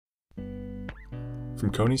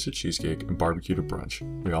From conies to cheesecake and barbecue to brunch,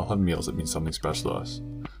 we all have meals that mean something special to us.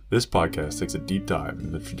 This podcast takes a deep dive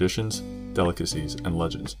into the traditions, delicacies, and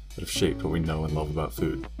legends that have shaped what we know and love about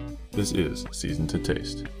food. This is Seasoned to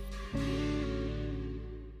Taste.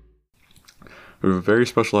 We have a very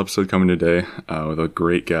special episode coming today with a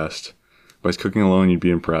great guest. By his cooking alone, you'd be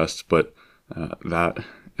impressed, but that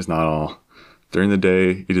is not all. During the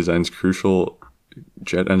day, he designs crucial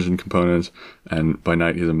jet engine components, and by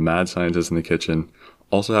night, he's a mad scientist in the kitchen.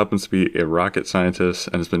 Also happens to be a rocket scientist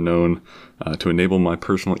and has been known to enable my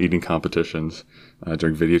personal eating competitions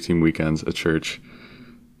during video team weekends at church.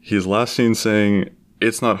 He is last seen saying,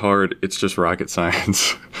 "It's not hard, it's just rocket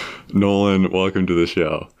science." Nolan, welcome to the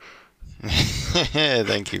show.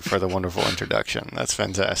 Thank you for the wonderful introduction. That's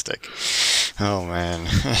fantastic. Oh, man.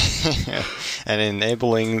 And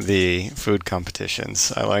enabling the food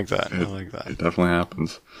competitions. I like that. It definitely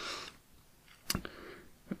happens.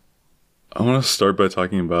 I want to start by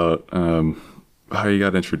talking about how you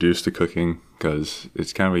got introduced to cooking, because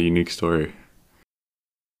it's kind of a unique story.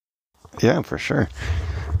 Yeah, for sure.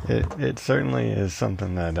 It certainly is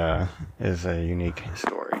something that is a unique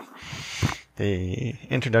story. The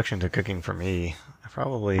introduction to cooking for me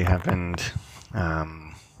probably happened,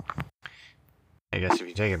 I guess if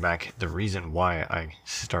you take it back, the reason why I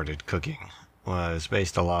started cooking was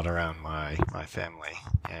based a lot around my family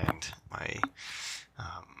and my,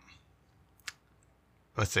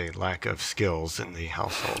 let's say, lack of skills in the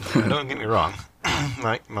household. Don't get me wrong.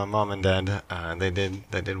 My mom and dad, they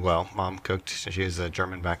did well. Mom cooked. She has a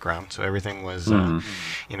German background, so everything was,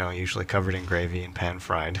 usually covered in gravy and pan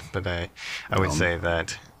fried. But I would say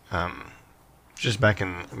that just back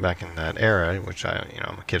in that era, which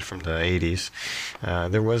I'm a kid from the 80s,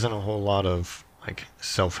 there wasn't a whole lot of like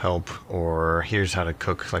self-help or here's how to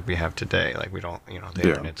cook like we have today. Like we don't, the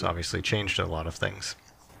internet's obviously changed a lot of things.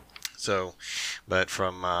 So, but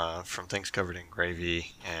from things covered in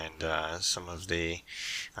gravy and some of the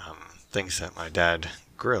things that my dad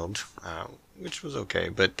grilled, which was okay,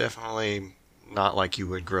 but definitely not like you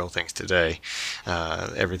would grill things today.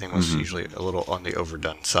 Everything was usually a little on the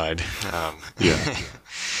overdone side. I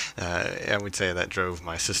would say that drove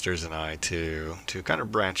my sisters and I to kind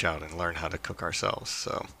of branch out and learn how to cook ourselves.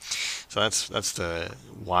 So that's the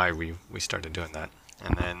why we started doing that.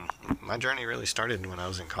 And then my journey really started when I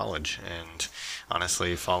was in college, and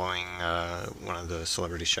honestly, following one of the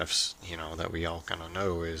celebrity chefs, that we all kind of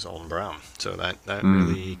know is Alton Brown. So that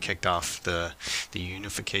really kicked off the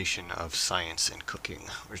unification of science and cooking,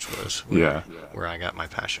 which was where I got my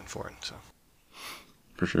passion for it. So,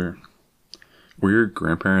 for sure. Were your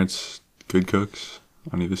grandparents good cooks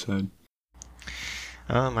on either side?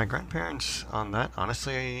 My grandparents on that,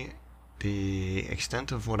 honestly, the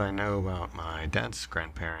extent of what I know about my dad's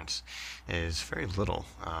grandparents is very little.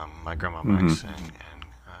 My grandma Max and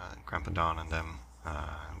Grandpa Don and them,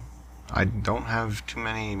 I don't have too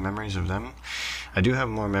many memories of them. I do have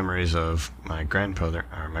more memories of my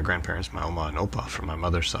grandparents, my Oma and Opa from my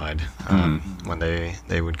mother's side, when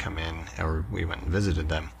they would come in or we went and visited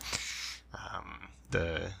them.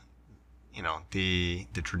 The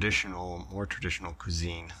more traditional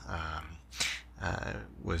cuisine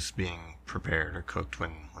was being prepared or cooked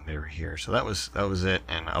when they were here. So that was it.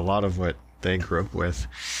 And a lot of what they grew up with,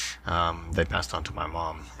 they passed on to my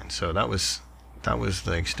mom. And so that was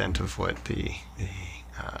the extent of what the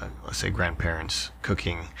let's say grandparents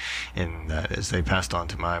cooking in that is they passed on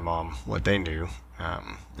to my mom what they knew.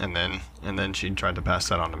 And then she tried to pass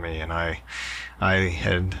that on to me, and I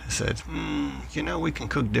had said, we can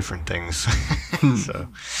cook different things.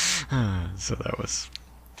 so that was.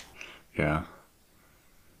 Yeah.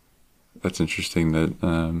 That's interesting that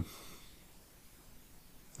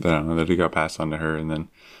that it got passed on to her, and then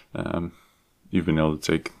you've been able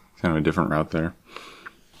to take kind of a different route there.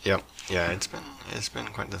 Yep. Yeah, it's been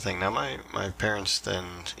quite the thing. Now my parents, then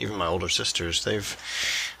even my older sisters, they've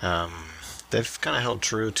kind of held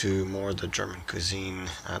true to more the German cuisine.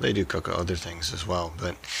 They do cook other things as well,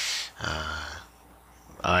 but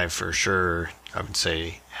I for sure, I would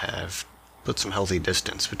say, have put some healthy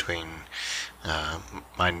distance between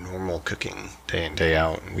my normal cooking day in, day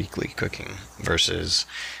out, and weekly cooking versus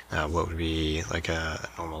what would be like a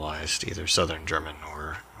normalized either Southern German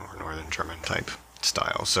or Northern German type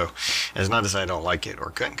style. So it's not to say I don't like it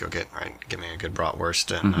or couldn't cook it, right? Give me a good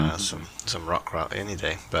bratwurst and some rockkraut any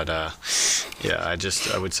day. But I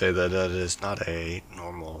would say that that is not a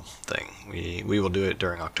normal thing. We will do it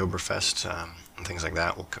during Oktoberfest and things like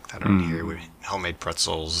that. We'll cook that around here. We homemade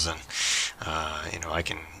pretzels and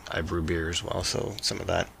I brew beer as well, so some of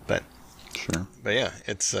that. But sure. But yeah,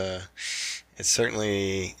 it's it's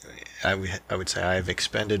certainly, I would say I've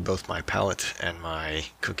expanded both my palate and my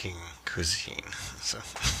cooking cuisine. So,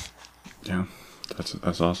 Yeah,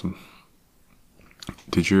 that's awesome.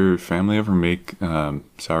 Did your family ever make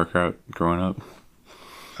sauerkraut growing up?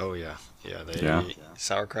 oh yeah, yeah. Yeah.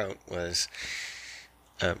 Sauerkraut was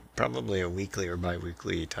probably a weekly or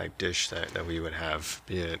bi-weekly type dish that we would have,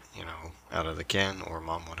 be it out of the can, or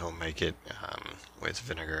mom would home make it with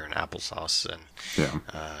vinegar and applesauce and Yeah.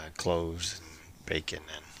 cloves and bacon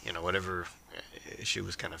and whatever she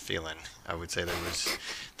was kind of feeling. I would say there was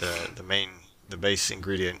the base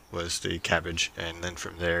ingredient was the cabbage, and then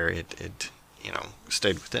from there it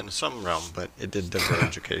stayed within some realm, but it did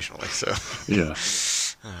diverge occasionally. So Yeah.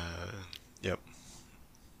 yep.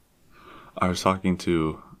 I was talking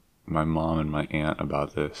to my mom and my aunt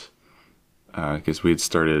about this because we've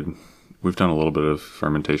done a little bit of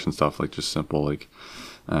fermentation stuff, like just simple like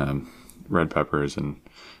red peppers and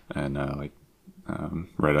like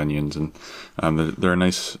red onions, and they're a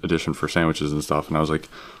nice addition for sandwiches and stuff. And I was like,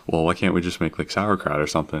 well, why can't we just make like sauerkraut or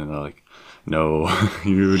something? And they're like, no,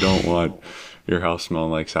 you don't want your house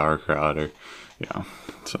smelling like sauerkraut, or yeah.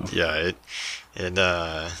 So Yeah, it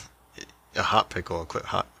a hot pickle, a quick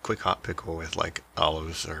hot pickle with like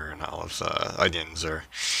olives or not olives, onions or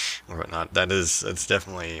whatnot. It's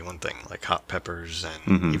definitely one thing. Like hot peppers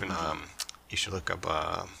and even you should look up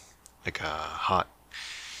like a hot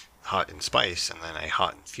and spice, and then a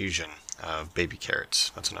hot infusion of baby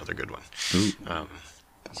carrots. That's another good one. ooh, Um,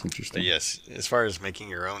 that's but interesting. yes, as far as making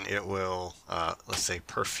your own, it will let's say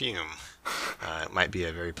perfume. It might be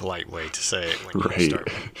a very polite way to say it when you Right. start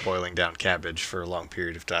boiling down cabbage for a long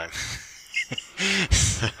period of time.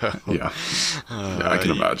 So, Yeah. Yeah, I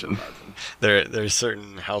can uh, imagine. there's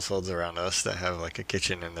certain households around us that have like a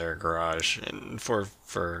kitchen in their garage, and For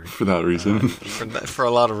that reason. for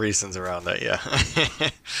a lot of reasons around that, yeah.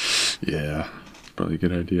 Yeah. Probably a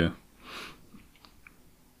good idea.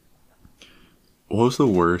 What was the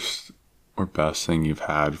worst or best thing you've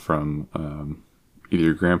had from either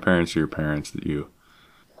your grandparents or your parents that you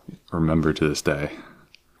remember to this day?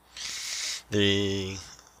 The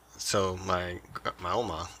so my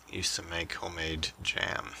oma used to make homemade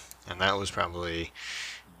jam, and that was probably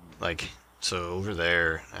like so over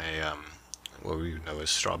there. What we would know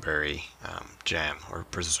as strawberry jam or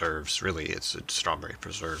preserves. Really, it's strawberry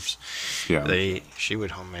preserves. Yeah. She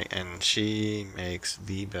would homemade, and she makes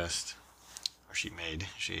the best. Or she made.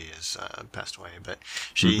 She is passed away, but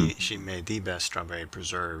she made the best strawberry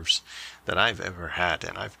preserves that I've ever had,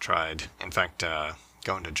 and I've tried. In fact,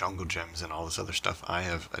 going to Jungle Gyms and all this other stuff, I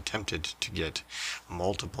have attempted to get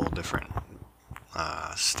multiple different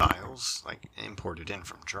styles, like imported in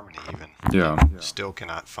from Germany even. Yeah. Still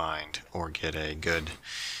cannot find or get a good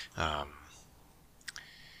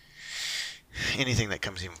anything that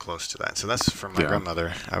comes even close to that. So that's from my Yeah.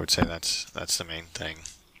 grandmother. I would say that's the main thing.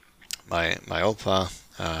 My opa,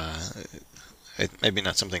 it maybe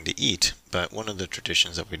not something to eat, but one of the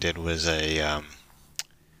traditions that we did was a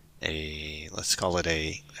let's call it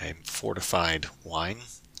a fortified wine.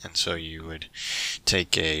 And so you would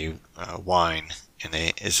take a wine, and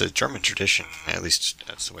it's a German tradition, at least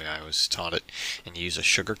that's the way I was taught it, and you use a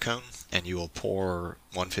sugar cone, and you will pour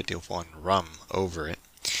 151 rum over it,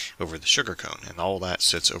 over the sugar cone, and all that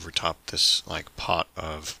sits over top this like pot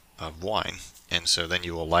of wine. And so then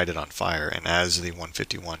you will light it on fire, and as the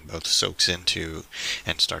 151 both soaks into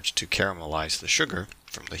and starts to caramelize the sugar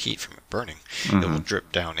from the heat from it burning, it will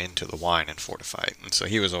drip down into the wine and fortify it. And so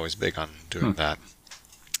he was always big on doing that.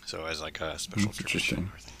 So as like a special That's tradition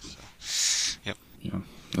interesting. or thing. So, yep. Yeah.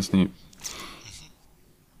 That's neat.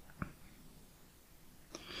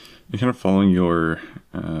 And kind of following your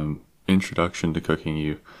introduction to cooking,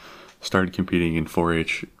 you started competing in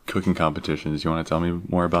 4-H cooking competitions. You want to tell me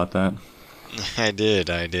more about that? I did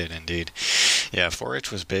indeed. Yeah,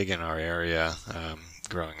 4-H was big in our area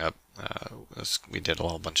growing up. We did a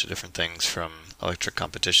whole bunch of different things, from electric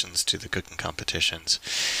competitions to the cooking competitions.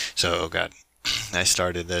 So, oh God, I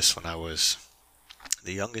started this when I was,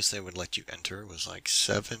 the youngest they would let you enter was like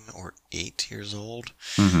 7 or 8 years old.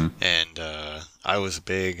 And I was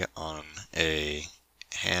big on a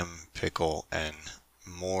ham, pickle, and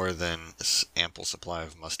more than ample supply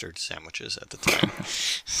of mustard sandwiches at the time.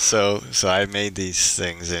 So I made these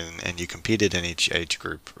things, and you competed in each age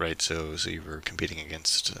group, right? So you were competing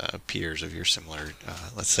against peers of your similar,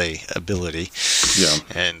 let's say, ability. Yeah.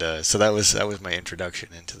 And so that was my introduction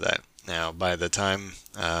into that. Now, by the time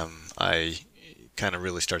I kind of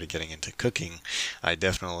really started getting into cooking, I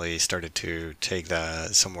definitely started to take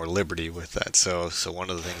some more liberty with that. So one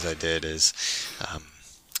of the things I did is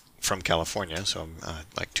from California, so I'm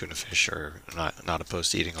like tuna fish, or not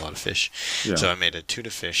opposed to eating a lot of fish. Yeah. So I made a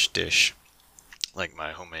tuna fish dish, like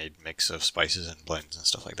my homemade mix of spices and blends and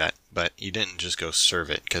stuff like that. But you didn't just go serve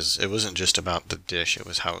it, because it wasn't just about the dish. It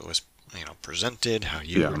was how it was, presented, how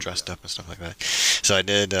you were dressed up and stuff like that. So I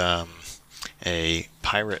did a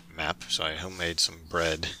pirate map. So I homemade some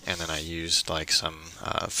bread, and then I used like some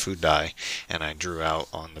food dye, and I drew out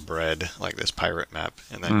on the bread like this pirate map,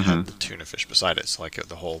 and then had the tuna fish beside it. So like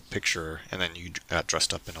the whole picture, and then you got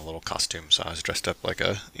dressed up in a little costume. So I was dressed up like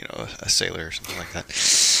a sailor or something like that.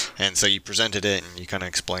 And so you presented it, and you kind of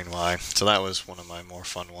explained why. So that was one of my more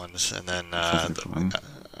fun ones. And then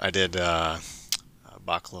I did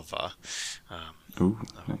baklava.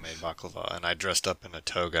 Homemade baklava, and I dressed up in a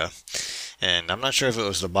toga, and I'm not sure if it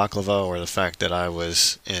was the baklava or the fact that I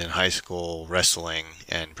was in high school wrestling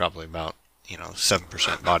and probably about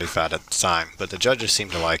 7% body fat at the time, but the judges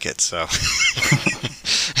seemed to like it, so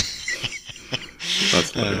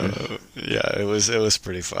That's yeah, it was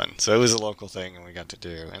pretty fun. So it was a local thing, and we got to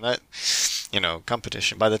do, and that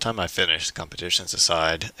competition. By the time I finished, competitions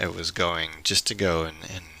aside, it was going just to go and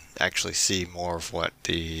actually see more of what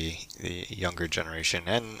the younger generation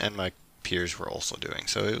and my peers were also doing.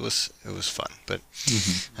 So it was fun, but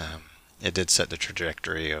it did set the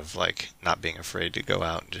trajectory of like not being afraid to go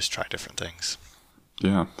out and just try different things.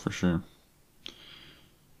 Yeah, for sure.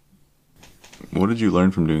 What did you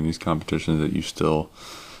learn from doing these competitions that you still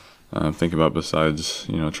think about besides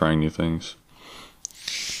trying new things?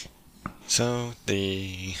 So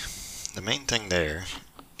the main thing there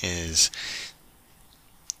is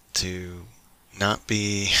so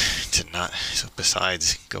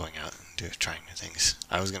besides going out and trying new things,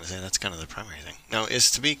 I was going to say that's kind of the primary thing. No,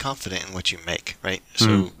 is to be confident in what you make, right?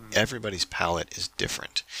 So everybody's palate is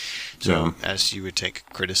different. So as you would take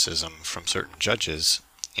criticism from certain judges,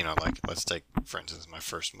 like let's take, for instance, my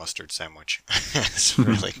first mustard sandwich. That's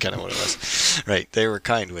really kind of what it was, right? They were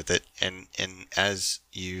kind with it, and as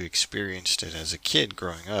you experienced it as a kid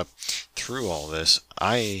growing up through all this,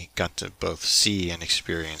 I got to both see and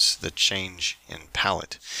experience the change in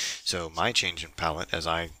palate. So my change in palate as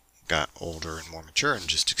I got older and more mature and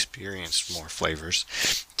just experienced more flavors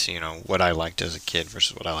to what I liked as a kid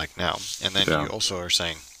versus what I like now. And then you also are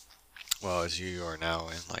saying, well, as you are now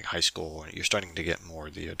in like high school, you're starting to get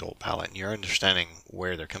more the adult palate, and you're understanding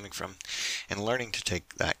where they're coming from and learning to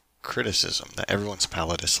take that criticism that everyone's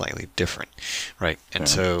palate is slightly different, right? And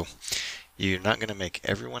so you're not going to make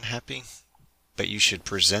everyone happy, but you should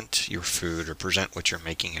present your food or present what you're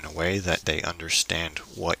making in a way that they understand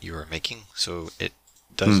what you are making, so it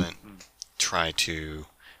doesn't try to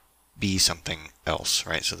be something else,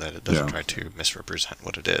 right? So that it doesn't try to misrepresent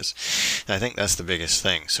what it is. And I think that's the biggest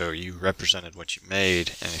thing. So you represented what you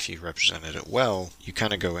made, and if you represented it well, you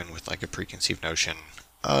kind of go in with like a preconceived notion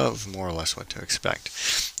of more or less what to expect.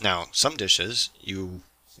 Now, some dishes you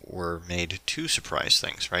were made to surprise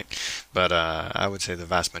things, right? But I would say the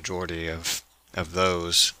vast majority of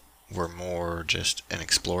those were more just an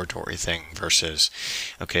exploratory thing versus,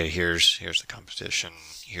 okay, here's the competition,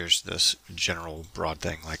 here's this general broad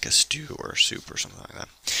thing like a stew or a soup or something like that.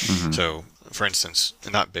 So, for instance,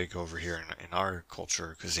 not big over here in our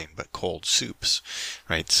culture cuisine, but cold soups,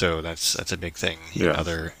 right? So that's a big thing in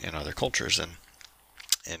other cultures, and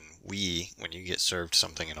when you get served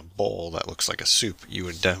something in a bowl that looks like a soup, you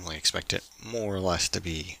would definitely expect it more or less to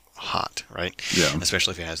be hot, right? Yeah.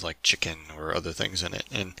 Especially if it has like chicken or other things in it,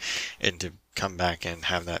 and to come back and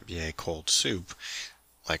have that be a cold soup,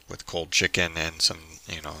 like with cold chicken and some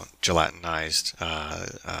gelatinized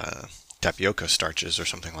tapioca starches or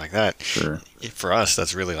something like that. Sure. For us,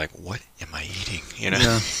 that's really like, what am I eating?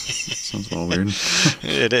 Yeah. Sounds a little weird.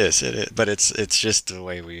 It is, but it's just the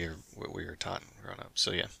way we were taught and grown up.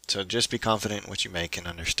 So yeah. So just be confident in what you make and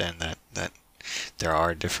understand that there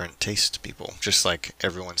are different tastes to people. Just like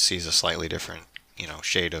everyone sees a slightly different,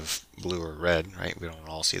 shade of blue or red, right? We don't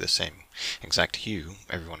all see the same exact hue.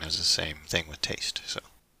 Everyone has the same thing with taste. So.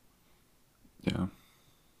 Yeah,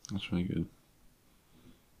 that's really good.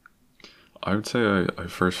 I would say I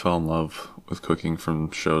first fell in love with cooking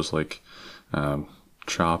from shows like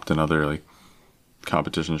Chopped and other like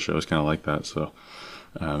competition shows kind of like that. So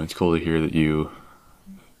it's cool to hear that you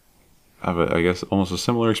have I guess almost a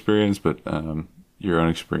similar experience, but your own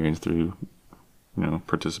experience through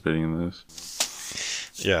participating in this.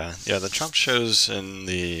 Yeah. The Chopped shows and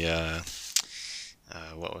the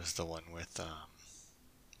what was the one with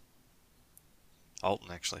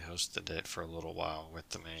Alton actually hosted it for a little while with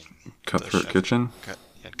the main Cutthroat Kitchen.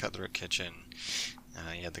 Cutthroat Kitchen.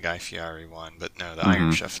 You had the Guy Fieri one, but no, the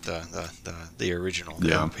Iron Chef, the original,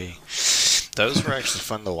 the LP. Those were actually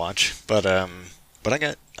fun to watch, but But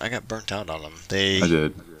I got burnt out on them. I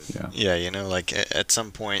did. Yeah. Yeah, like at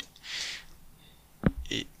some point,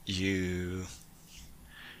 you,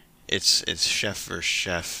 it's chef versus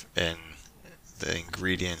chef, and the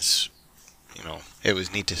ingredients, it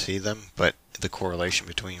was neat to see them, but the correlation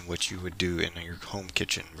between what you would do in your home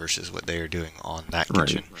kitchen versus what they are doing on that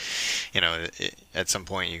kitchen, Right. at some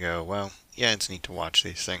point you go, well, yeah, it's neat to watch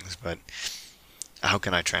these things, but how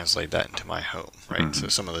can I translate that into my home, right? So Hmm.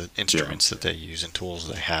 some of the Yeah. instruments that they use and tools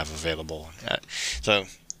they have available. So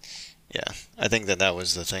yeah, I think that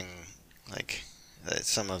was the thing. Like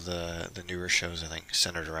some of the newer shows, I think,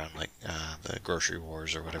 centered around like the grocery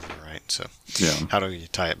wars or whatever, right? So Yeah. how do you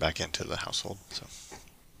tie it back into the household? So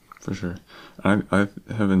For sure. I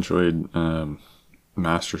have enjoyed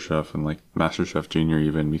MasterChef and like MasterChef Junior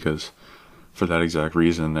even because for that exact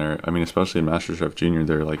reason there. I mean, especially in MasterChef Junior,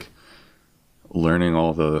 they're like learning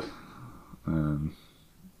all the. Um,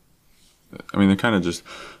 I mean, they're kind of just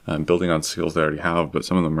building on skills they already have, but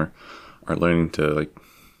some of them are learning to like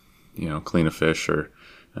clean a fish or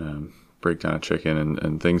break down a chicken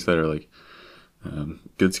and things that are like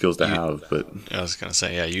good skills to you, have. But I was gonna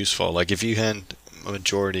say, yeah, useful. Like if you hand a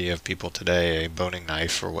majority of people today a boning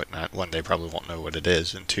knife or whatnot, one, they probably won't know what it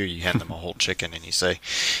is, and two, you hand them a whole chicken and you say,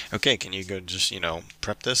 okay, can you go just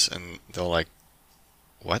prep this, and they'll like,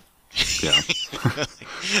 what? yeah,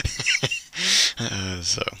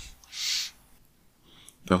 So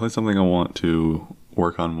definitely something I want to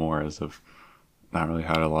work on more as I've not really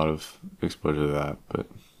had a lot of exposure to that. But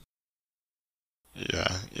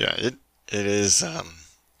yeah, it is.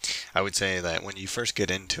 I would say that when you first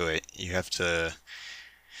get into it, you have to.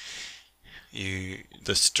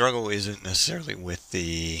 The struggle isn't necessarily with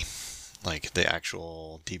the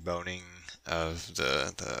actual deboning of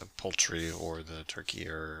the poultry or the turkey,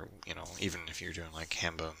 or even if you're doing like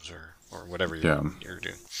ham bones or whatever yeah, you're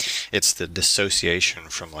doing. It's the dissociation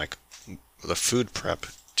from like the food prep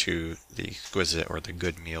to the exquisite or the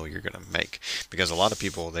good meal you're going to make, because a lot of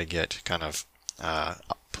people, they get kind of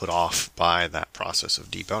put off by that process of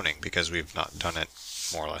deboning because we've not done it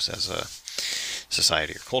more or less as a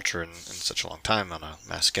society or culture in such a long time on a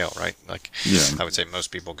mass scale, right? Like yeah, I would say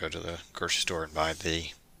most people go to the grocery store and buy the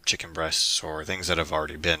chicken breasts or things that have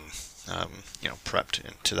already been prepped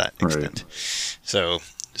to that right, extent. So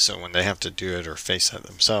when they have to do it or face that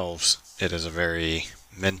themselves, it is a very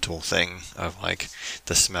mental thing of like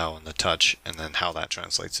the smell and the touch, and then how that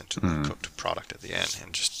translates into the mm, cooked product at the end,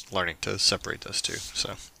 and just learning to separate those two.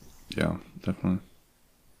 So yeah, definitely.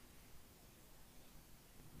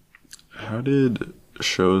 How did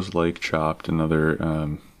shows like Chopped and other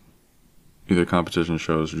either competition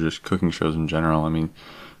shows or just cooking shows in general? I mean,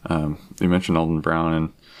 you mentioned Alden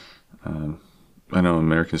Brown, and I know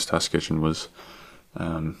America's Test Kitchen was,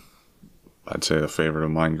 I'd say, a favorite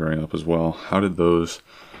of mine growing up as well. How did those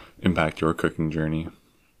impact your cooking journey?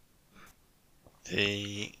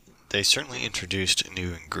 they certainly introduced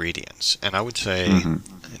new ingredients, and I would say Hmm.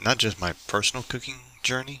 not just my personal cooking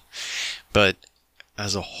journey, but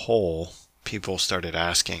as a whole, people started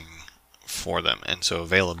asking for them, and so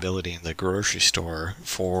availability in the grocery store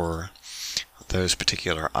for those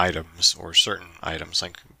particular items or certain items,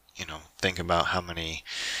 like think about how many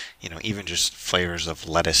even just flavors of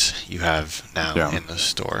lettuce you have now Yeah, in the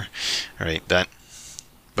store, right? That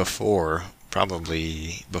before,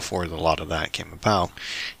 probably before a lot of that came about,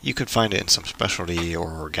 you could find it in some specialty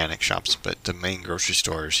or organic shops, but the main grocery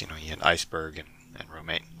stores, you had Iceberg and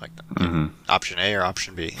Romaine, like hmm, option A or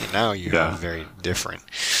option B. And now you have yeah, very different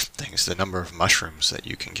things. The number of mushrooms that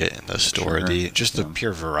you can get in the store, sure, the yeah,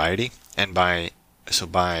 pure variety, and by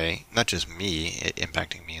not just me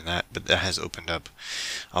impacting me in that, but that has opened up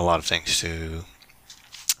a lot of things to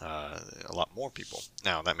a lot more people.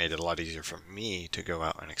 Now, that made it a lot easier for me to go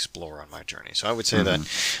out and explore on my journey. So I would say that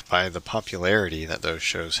hmm, by the popularity that those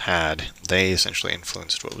shows had, they essentially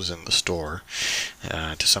influenced what was in the store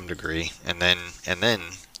to some degree. And then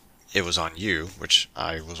it was on you, which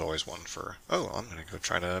I was always one for, oh, I'm going to go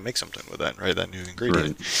try to make something with that, right? That new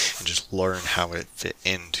ingredient, right, and just learn how it fit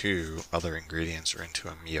into other ingredients or into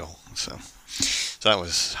a meal. So that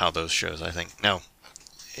was how those shows, I think. Now,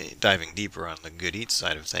 diving deeper on the good eat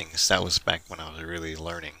side of things, that was back when I was really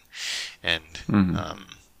learning, and hmm, um,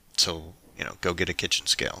 so go get a kitchen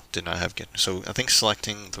scale. Did not have kitchen, so I think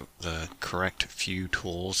selecting the correct few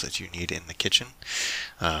tools that you need in the kitchen,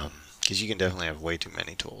 because you can definitely have way too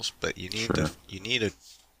many tools, but sure, you need a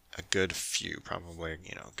good few, probably a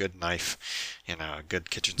good knife, a good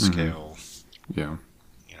kitchen hmm, scale, yeah,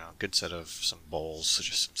 a good set of some bowls,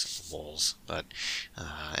 just some simple bowls, but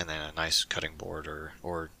and then a nice cutting board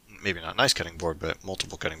or maybe not a nice cutting board, but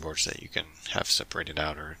multiple cutting boards that you can have separated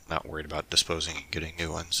out or not worried about disposing and getting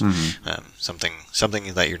new ones.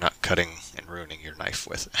 Something that you're not cutting and ruining your knife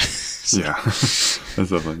with. So. Yeah, that's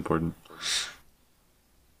definitely important.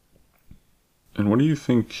 And what do you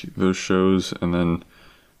think those shows, and then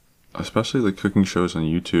especially the cooking shows on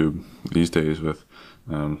YouTube these days with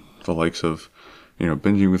the likes of,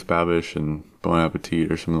 Binging with Babish and Bon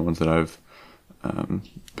Appetit are some of the ones that I've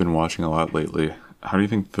been watching a lot lately. How do you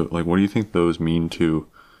think, what do you think those mean to,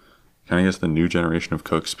 I guess, the new generation of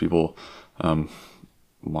cooks, people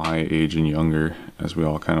my age and younger, as we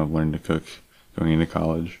all kind of learn to cook going into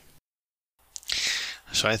college?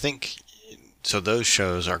 So I think, those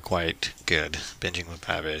shows are quite good. Binging with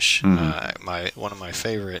Babish. One of my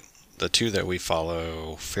favorite, the two that we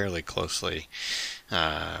follow fairly closely, we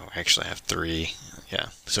actually have three. Yeah.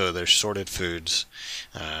 So there's Sorted Foods,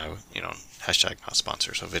 hashtag not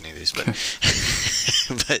sponsors of any of these, but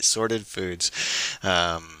but Sorted Foods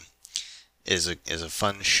is a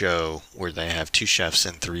fun show where they have two chefs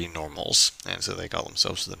and three normals, and so they call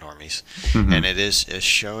themselves the normies. And it is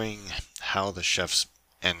showing how the chefs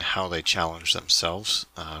and how they challenge themselves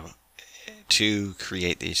to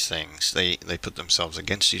create these things. They put themselves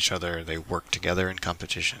against each other. They work together in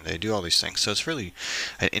competition. They do all these things. So it's really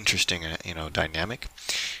an interesting, dynamic,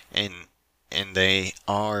 and they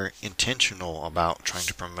are intentional about trying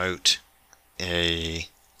to promote a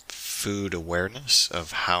food awareness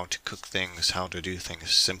of how to cook things, how to do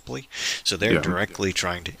things simply. So they're directly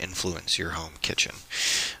trying to influence your home kitchen.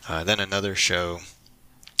 Then another show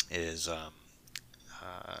is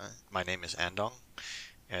My Name is Andong.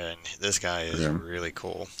 And this guy is really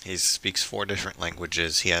cool. He speaks 4 different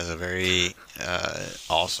languages. He has a very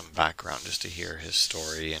awesome background just to hear his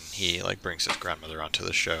story, and he brings his grandmother onto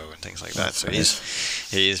the show and things like that. So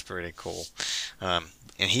he's pretty cool.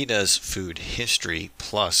 And he does food history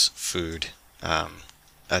plus food a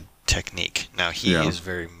technique. Now he is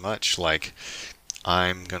very much like,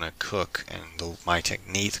 I'm going to cook, and my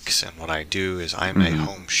techniques and what I do is I'm a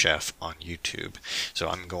home chef on YouTube. So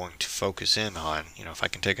I'm going to focus in on, if I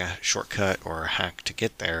can take a shortcut or a hack to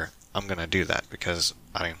get there, I'm going to do that because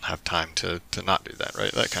I don't have time to not do that,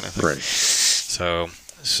 right? That kind of thing. Right. So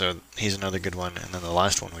he's another good one. And then the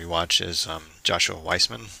last one we watch is Joshua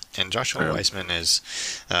Weissman. And Joshua Weissman is,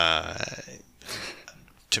 to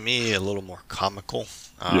me, a little more comical.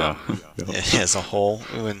 As a whole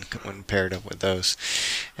when paired up with those.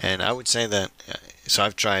 And I would say that so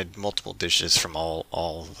I've tried multiple dishes from all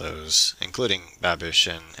of those, including Babish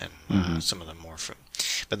and some of them more food,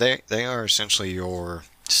 but they are essentially your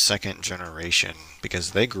second generation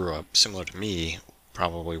because they grew up similar to me,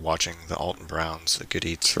 probably watching the Alton Browns, the Good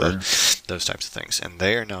Eats, those types of things, and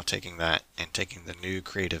they are now taking that and taking the new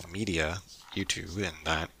creative media, YouTube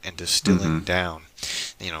and distilling down,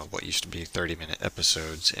 what used to be 30-minute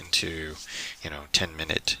episodes into,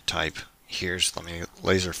 10-minute type. Let me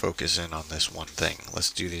laser focus in on this one thing.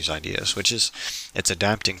 Let's do these ideas, it's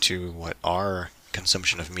adapting to what our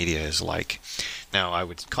consumption of media is like. Now, I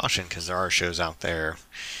would caution, because there are shows out there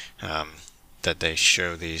that they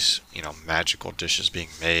show these, magical dishes being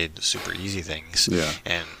made, super easy things,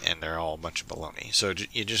 and they're all a bunch of baloney. So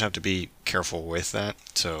you just have to be careful with that.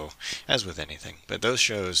 So, as with anything, but those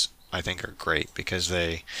shows I think are great because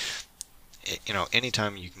they,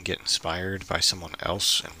 anytime you can get inspired by someone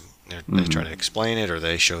else and they try to explain it or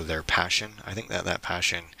they show their passion, I think that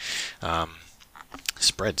passion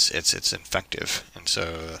spreads. It's infective, and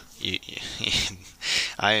so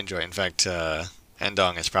I enjoy it. In fact,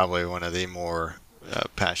 Andong is probably one of the more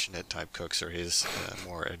passionate type cooks, or he's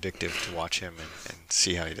more addictive to watch him and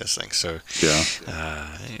see how he does things. So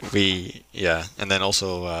and then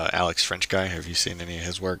also Alex French Guy. Have you seen any of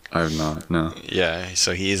his work? I have not. No. Yeah,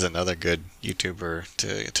 so he's another good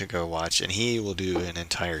YouTuber to go watch, and he will do an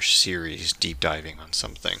entire series deep diving on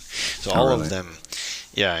something. So all of them.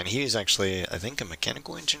 Yeah, and he was actually, I think, a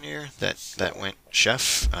mechanical engineer that went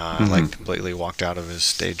chef, completely walked out of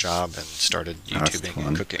his day job and started YouTubing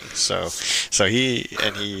and cooking. So he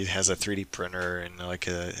has a 3D printer and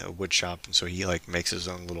a wood shop, and so he makes his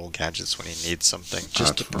own little gadgets when he needs something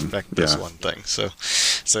just to perfect this one thing. So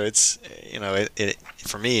it's it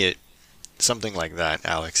for me something like that.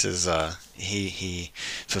 Alex is he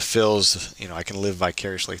fulfills, I can live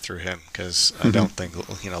vicariously through him because I don't think,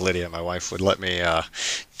 Lydia, my wife, would let me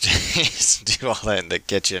do all that in the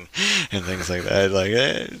kitchen and things like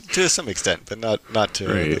that. To some extent, but not to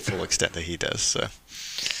the full extent that he does. So.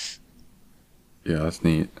 Yeah, that's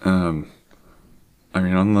neat.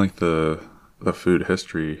 Unlike the food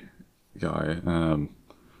history guy,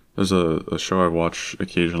 there's a show I watch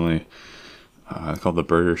occasionally called The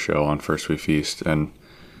Burger Show on First We Feast, and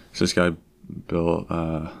It's this guy, Bill.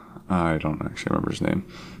 I don't actually remember his name,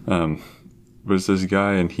 but it's this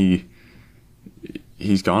guy, and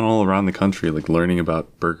he's gone all around the country, like learning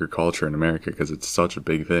about burger culture in America because it's such a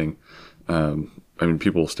big thing. I mean,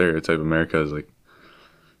 people stereotype America as like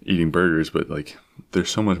eating burgers, but like there's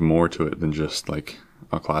so much more to it than just like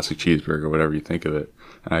a classic cheeseburger, whatever you think of it.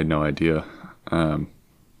 I had no idea. And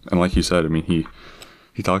like you said, I mean,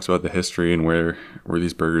 he talks about the history and where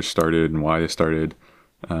these burgers started and why they started.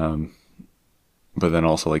 But then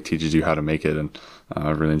also like teaches you how to make it. And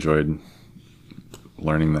I really enjoyed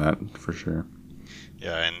learning that for sure.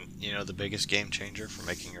 Yeah, and you know the biggest game changer for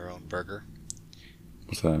making your own burger?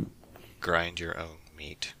 What's that? Grind your own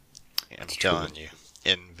meat. I'm That's telling true. you,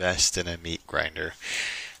 invest in a meat grinder.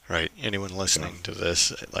 Right? Anyone listening to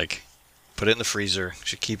this, like, put it in the freezer,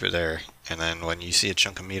 should keep it there, and then when you see a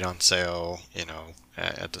chunk of meat on sale, you know,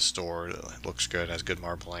 at the store, it looks good, has good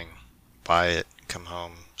marbling, buy it, come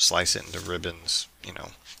home, slice it into ribbons, you know,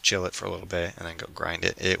 chill it for a little bit, and then go grind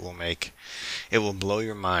it. It will blow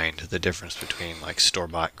your mind the difference between like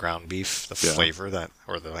store-bought ground beef, the flavor that,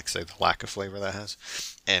 or the, like say, the lack of flavor that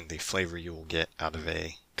has, and the flavor you will get out of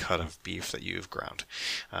a cut of beef that you've ground.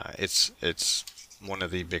 It's one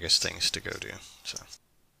of the biggest things to go do. So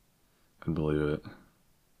I believe it.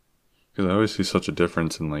 Because I always see such a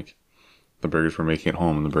difference in like the burgers we're making at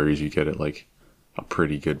home and the burgers you get at like a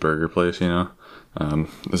pretty good burger place, you know.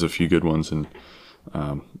 There's a few good ones in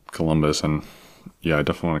Columbus, and yeah, I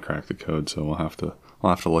definitely want to crack the code, so we'll have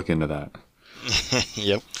to look into that.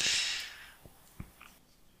 yep.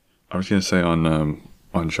 I was gonna say on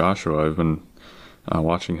Joshua, I've been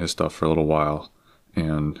watching his stuff for a little while,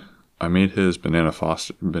 and I made his bananas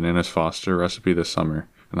Foster recipe this summer,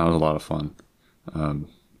 and that was a lot of fun.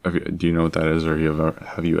 Do you know what that is, or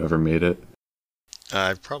have you ever made it?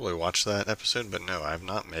 I've probably watched that episode, but no, I've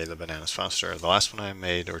not made the Bananas Foster. The last one I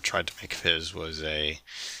made or tried to make of his was the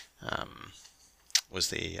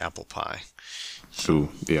apple pie. Ooh,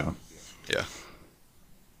 yeah. Yeah.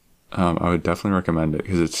 I would definitely recommend it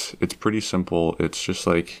because it's pretty simple. It's just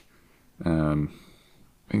like I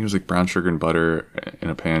think it was like brown sugar and butter in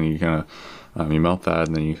a pan. You kind of you melt that,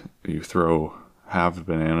 and then you throw halved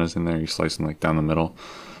bananas in there. You slice them like down the middle,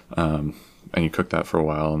 and you cook that for a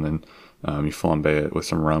while, and then you flambe it with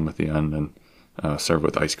some rum at the end, and serve it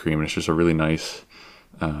with ice cream. And it's just a really nice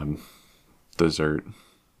dessert.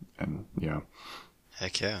 And yeah.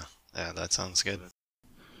 Heck yeah. Yeah, that sounds good.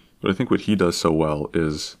 But I think what he does so well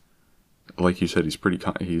is, like you said, he's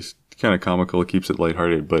he's kind of comical, keeps it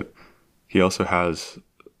lighthearted, but he also has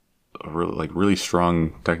a really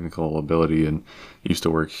strong technical ability, and used to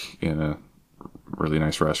work in a really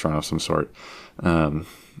nice restaurant of some sort. And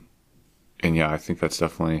yeah, I think that's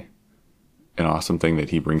definitely an awesome thing that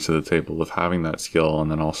he brings to the table, of having that skill and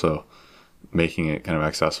then also making it kind of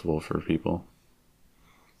accessible for people.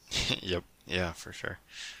 Yep. Yeah, for sure.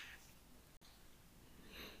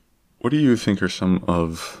 What do you think are some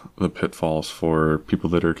of the pitfalls for people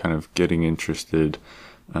that are kind of getting interested,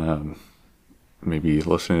 maybe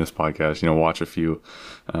listening to this podcast, you know, watch a few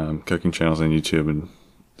cooking channels on YouTube and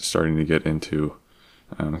starting to get into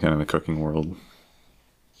kind of the cooking world?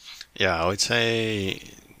 Yeah, I would say,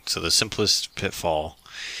 so the simplest pitfall,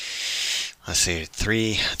 let's see,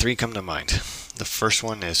 three come to mind. The first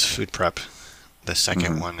one is food prep. The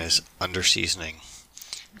second one is under seasoning.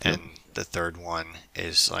 Yep. And the third one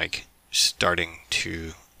is like starting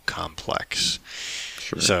too complex.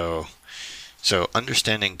 Sure. So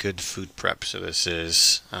understanding good food prep. So this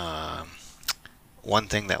is one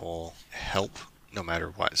thing that will help no matter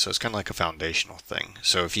what. So it's kind of like a foundational thing.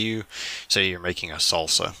 So if you say you're making a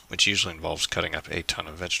salsa, which usually involves cutting up a ton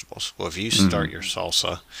of vegetables. Well, if you start your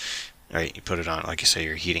salsa, right, you put it on, like you say,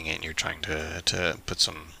 you're heating it and you're trying to put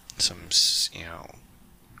some you know,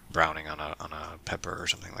 browning on a pepper or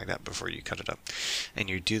something like that before you cut it up, and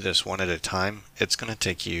you do this one at a time, it's going to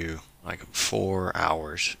take you like 4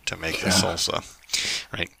 hours to make the salsa,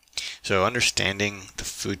 right? So understanding the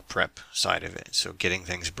food prep side of it, so getting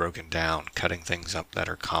things broken down, cutting things up that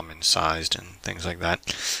are common sized and things like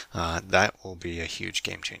that, that will be a huge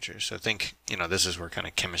game changer. So think, you know, this is where kind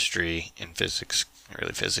of chemistry and physics,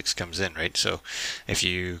 really physics, comes in, right? So if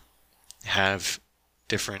you have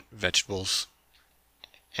different vegetables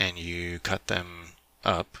and you cut them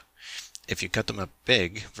up, if you cut them up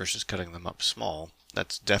big versus cutting them up small,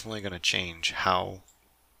 that's definitely going to change how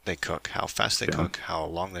they cook, how fast they cook, how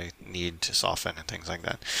long they need to soften, and things like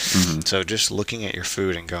that. So just looking at your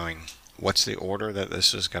food and going, what's the order that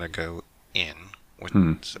this is going to go in?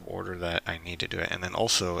 What's the order that I need to do it? And then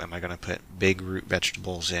also, am I going to put big root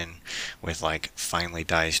vegetables in with like finely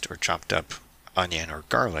diced or chopped up onion or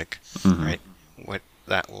garlic, right?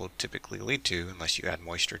 that will typically lead to, unless you add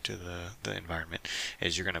moisture to the environment,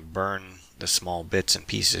 is you're going to burn the small bits and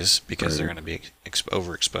pieces because they're going to be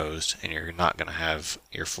overexposed, and you're not going to have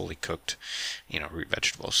your fully cooked, root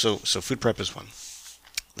vegetables. So food prep is one.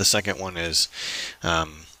 The second one is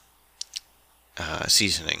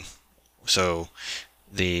seasoning. So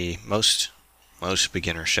the most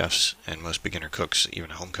beginner chefs and most beginner cooks, even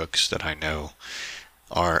home cooks that I know,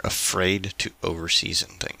 are afraid to over season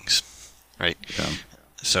things, right? Yeah.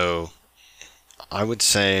 So I would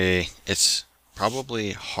say it's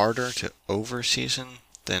probably harder to over season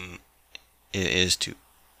than it is to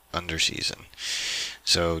under season.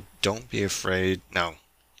 So don't be afraid. Now,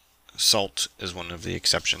 salt is one of the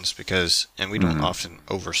exceptions and we don't often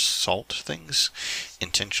over salt things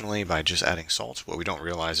intentionally by just adding salt. What we don't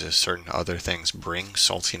realize is certain other things bring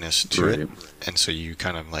saltiness to it, and so you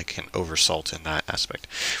kind of like can over salt in that aspect.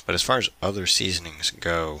 But as far as other seasonings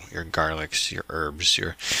go, your garlics, your herbs,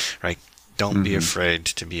 don't be afraid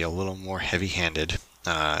to be a little more heavy-handed.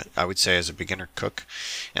 I would say as a beginner cook,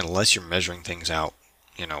 unless you're measuring things out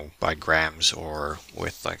by grams or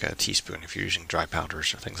with like a teaspoon if you're using dry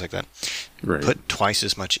powders or things like that. Right. Put twice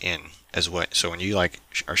as much in as what. So when you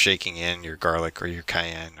are shaking in your garlic or your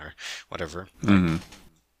cayenne or whatever,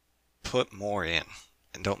 put more in,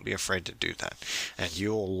 and don't be afraid to do that. And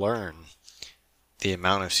you'll learn the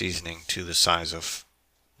amount of seasoning to the size of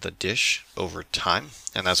the dish over time.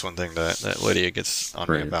 And that's one thing that Lydia gets on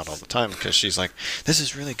me about all the time, because she's like, "This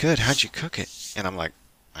is really good. How'd you cook it?" And I'm like,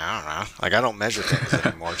 I don't know. Like, I don't measure things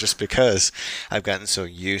anymore just because I've gotten so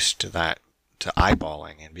used to that, to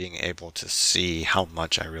eyeballing and being able to see how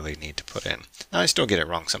much I really need to put in. Now, I still get it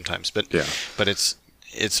wrong sometimes, but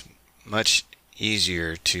it's much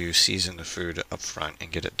easier to season the food up front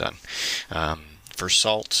and get it done. For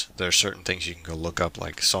salt, there are certain things you can go look up,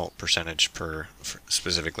 like salt percentage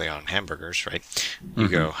specifically on hamburgers, right? You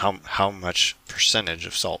go, how much percentage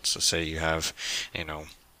of salt? So say you have,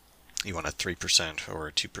 you want a 3% or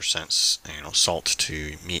a 2%, salt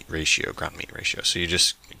to meat ratio, ground meat ratio. So you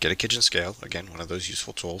just get a kitchen scale, again, one of those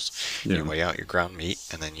useful tools. You weigh out your ground meat,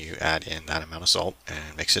 and then you add in that amount of salt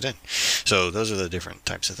and mix it in. So those are the different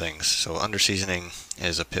types of things. So under seasoning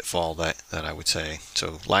is a pitfall that I would say.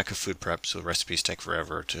 So lack of food prep, so recipes take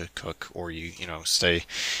forever to cook, or you say,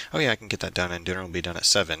 oh yeah, I can get that done, and dinner will be done at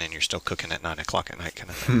 7, and you're still cooking at 9 o'clock at night, kind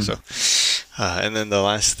of thing. So, and then the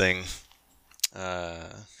last thing.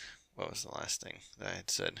 What was the last thing that I had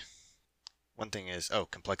said? One thing is,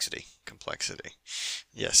 complexity. Complexity.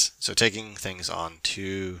 Yes. So taking things on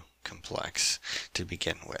too complex to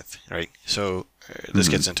begin with, right? So this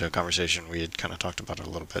gets into a conversation we had kind of talked about it a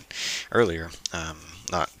little bit earlier,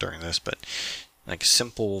 not during this, but like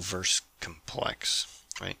simple versus complex,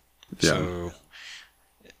 right? Yeah. So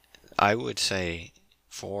I would say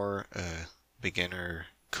for a beginner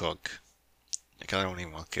cook, I don't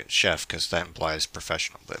even want to get chef because that implies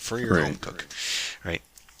professional, but for your home cook, right?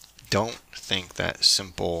 Don't think that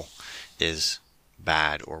simple is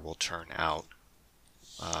bad or will turn out,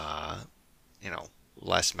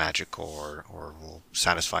 less magical or will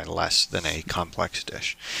satisfy less than a complex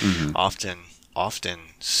dish. Often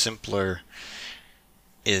simpler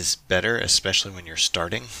is better, especially when you're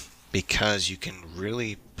starting, because you can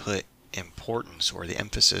really put importance or the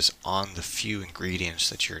emphasis on the few ingredients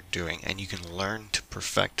that you're doing, and you can learn to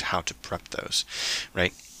perfect how to prep those,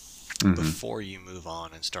 right? Before you move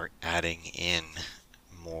on and start adding in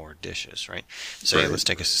more dishes, right? Say, let's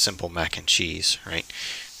take a simple mac and cheese, right?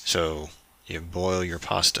 So you boil your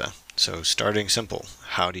pasta. So starting simple,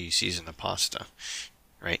 how do you season the pasta,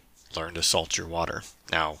 right? Learn to salt your water.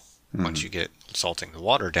 Now, once you get salting the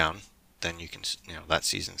water down, then you can, that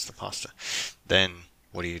seasons the pasta. Then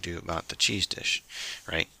what do you do about the cheese dish,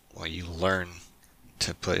 right? Well, you learn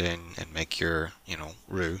to put in and make your,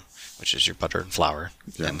 roux, which is your butter and flour,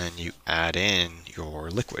 and then you add in your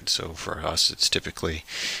liquid. So for us, it's typically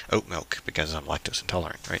oat milk because I'm lactose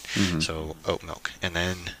intolerant, right? So oat milk, and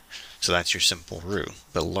then so that's your simple roux.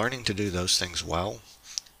 But learning to do those things well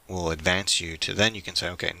will advance you to then you can say,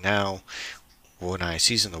 okay, now when I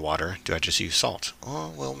season the water, do I just use salt?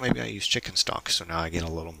 Oh, well, maybe I use chicken stock, so now I get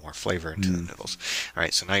a little more flavor into the noodles. All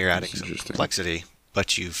right, so now you're adding some complexity,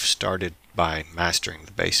 but you've started by mastering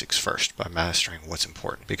the basics first, by mastering what's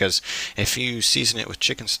important. Because if you season it with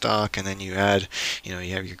chicken stock and then you add, you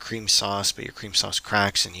have your cream sauce, but your cream sauce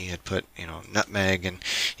cracks, and you had put, nutmeg, and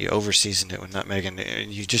you over-seasoned it with nutmeg, and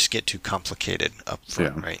you just get too complicated up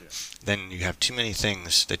front, right? Then you have too many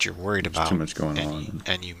things that you're worried about. Too much going on.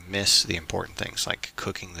 And you miss the important things, like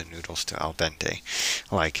cooking the noodles to al dente,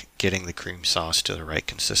 like getting the cream sauce to the right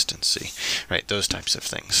consistency, right? Those types of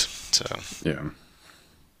things. So yeah.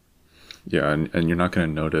 Yeah, and you're not going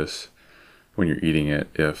to notice when you're eating it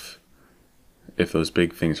if those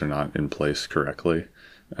big things are not in place correctly.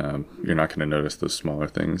 You're not going to notice those smaller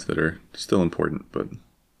things that are still important, but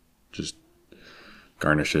just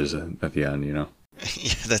garnishes at the end, Yeah,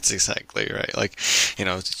 that's exactly right. Like,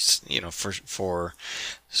 for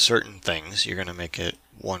certain things, you're going to make it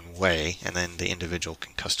one way, and then the individual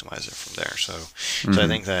can customize it from there. So I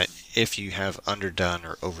think that if you have underdone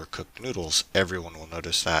or overcooked noodles, everyone will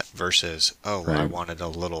notice that versus, oh, well, I Right. wanted a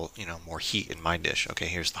little, more heat in my dish. Okay,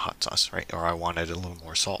 here's the hot sauce, right? Or I wanted a little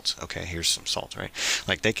more salt. Okay, here's some salt, right?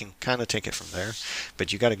 Like they can kind of take it from there,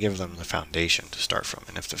 but you got to give them the foundation to start from.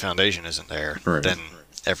 And if the foundation isn't there, Right. then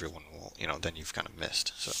everyone will, then you've kind of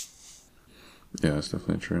missed. So. Yeah, that's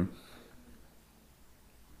definitely true.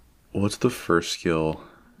 What's the first skill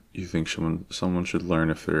you think someone should learn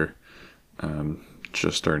if they're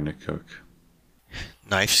just starting to cook?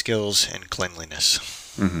 Knife skills and cleanliness.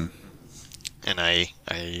 Mm-hmm. And I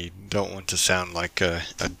don't want to sound like a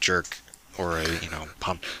jerk or a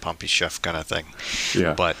pompy chef kind of thing,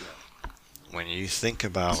 Yeah, but when you think it's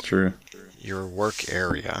about true. your work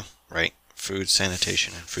area, right, food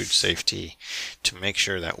sanitation and food safety, to make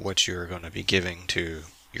sure that what you're going to be giving to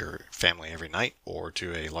your family every night or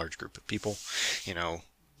to a large group of people,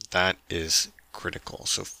 that is critical.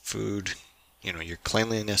 So food, your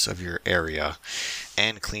cleanliness of your area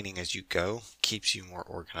and cleaning as you go keeps you more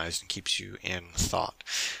organized and keeps you in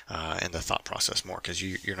the thought process more, because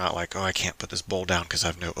you're not like, oh, I can't put this bowl down because I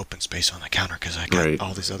have no open space on the counter because I got Right.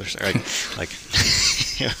 all these other stuff, like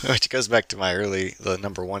which goes back to the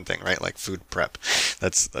number one thing, right? Like food prep.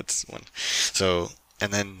 That's one. So,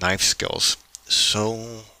 and then knife skills.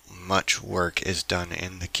 So much work is done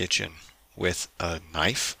in the kitchen with a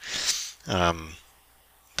knife.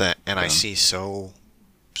 I see so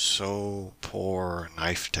poor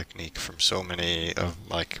knife technique from so many of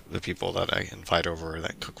like the people that I invite over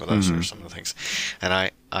that cook with us or some of the things, and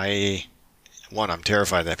I'm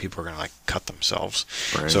terrified that people are gonna like cut themselves.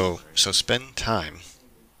 Right. So spend time.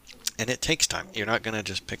 And it takes time. You're not going to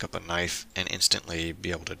just pick up a knife and instantly be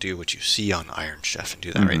able to do what you see on Iron Chef and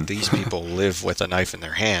do that, right? These people live with a knife in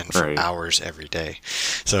their hand for Right. hours every day.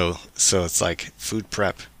 So it's like food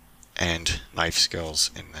prep and knife skills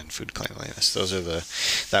and then food cleanliness.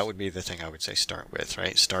 That would be the thing I would say start with,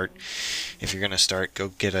 right? If you're going to start, go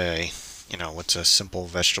get what's a simple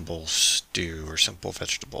vegetable stew or simple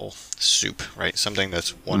vegetable soup, right? Something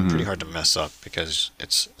that's pretty hard to mess up because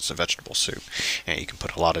it's a vegetable soup, and you can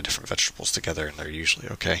put a lot of different vegetables together, and they're usually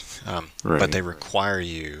okay. Right. But they require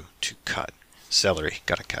you to cut. Celery,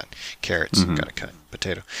 gotta cut. Carrots, gotta cut.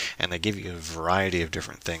 Potato, and they give you a variety of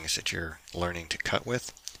different things that you're learning to cut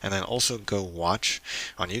with. And then also go watch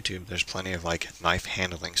on YouTube. There's plenty of like knife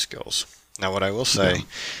handling skills. Now, what I will say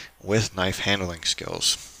with knife handling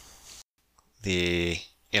skills, you're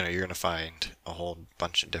going to find a whole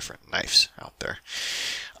bunch of different knives out there.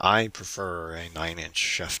 I prefer a 9-inch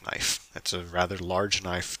chef knife. It's a rather large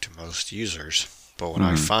knife to most users, but what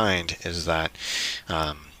I find is that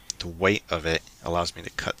the weight of it allows me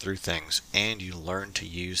to cut through things, and you learn to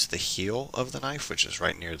use the heel of the knife, which is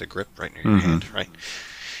right near the grip, right near your hand, right?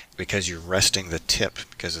 Because you're resting the tip,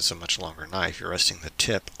 because it's a much longer knife, you're resting the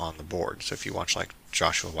tip on the board. So if you watch like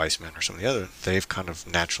Joshua Weissman or some of the other, they've kind of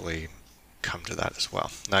naturally come to that as well.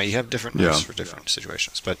 Now you have different knives for different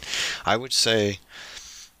situations, but I would say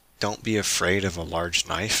don't be afraid of a large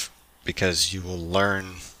knife, because you will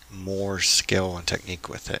learn more skill and technique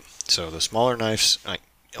with it. So the smaller knives, like,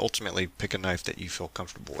 ultimately pick a knife that you feel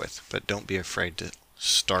comfortable with, but don't be afraid to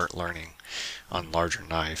start learning on larger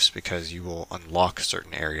knives, because you will unlock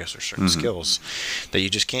certain areas or certain skills that you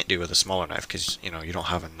just can't do with a smaller knife, because you don't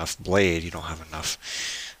have enough blade, you don't have enough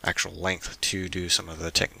actual length to do some of the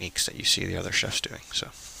techniques that you see the other chefs doing. So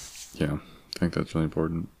Yeah, I think that's really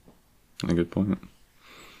important. A good point.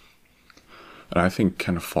 And I think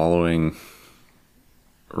kind of following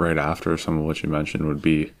right after some of what you mentioned would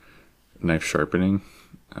be knife sharpening.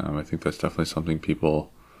 I think that's definitely something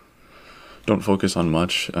people don't focus on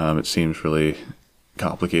much. It seems really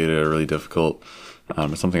complicated or really difficult.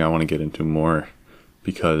 It's something I want to get into more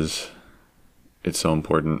because it's so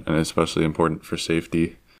important, and especially important for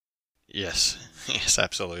safety. yes,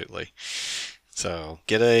 absolutely. So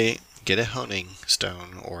get a honing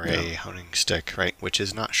stone or a honing stick, right, which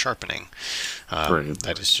is not sharpening. Right.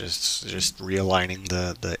 That is just realigning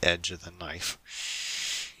the edge of the knife.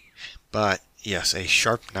 But yes, a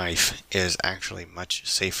sharp knife is actually much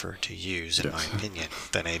safer to use, in my opinion,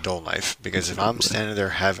 than a dull knife. Because if I'm standing there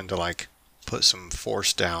having to like put some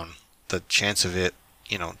force down, the chance of it,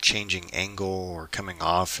 changing angle or coming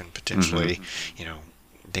off and potentially,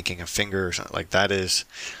 thinking a finger or something like that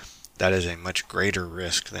that is a much greater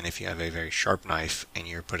risk than if you have a very sharp knife and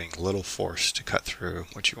you're putting little force to cut through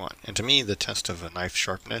what you want. And to me, the test of a knife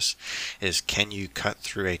sharpness is, can you cut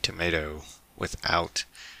through a tomato without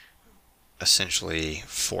essentially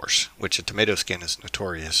force, which a tomato skin is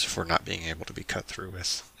notorious for not being able to be cut through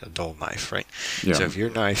with a dull knife, right? Yeah. So if your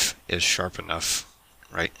knife is sharp enough,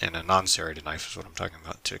 right, and a non-serrated knife is what I'm talking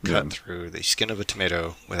about, to cut through the skin of a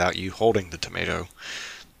tomato without you holding the tomato,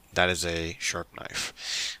 that is a sharp knife.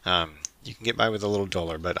 You can get by with a little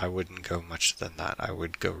duller, but I wouldn't go much than that. I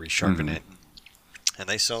would go resharpen it. And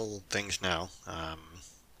they sell things now.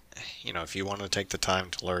 If you want to take the time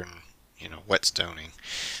to learn, whetstoning,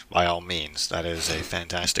 by all means, that is a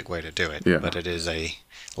fantastic way to do it. Yeah. But it is a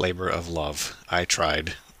labor of love. I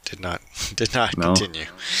tried, did not No. continue.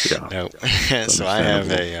 Yeah. No. So I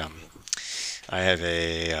have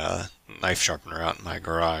a knife sharpener out in my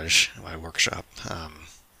garage, my workshop,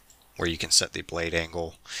 where you can set the blade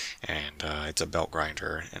angle, and it's a belt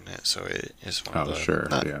grinder, and so it is one of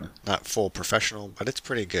the not full professional, but it's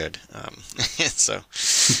pretty good. So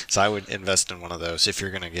I would invest in one of those if you're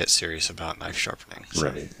going to get serious about knife sharpening. So.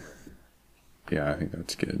 Right. Yeah, I think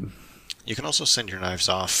that's good. You can also send your knives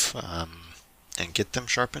off and get them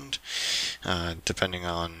sharpened, depending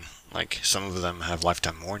on. Like, some of them have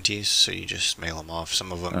lifetime warranties, so you just mail them off.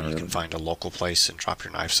 Some of them you can find a local place and drop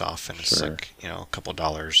your knives off, and it's like, a couple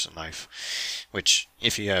dollars a knife. Which,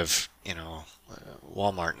 if you have,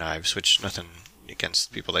 Walmart knives, which nothing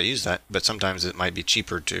against people that use that, but sometimes it might be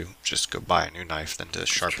cheaper to just go buy a new knife than to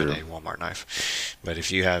sharpen a Walmart knife. But if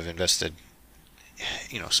you have invested,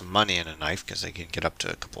 some money in a knife, because they can get up to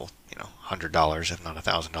a couple, $100, if not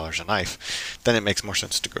 $1,000 a knife, then it makes more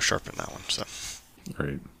sense to go sharpen that one. So.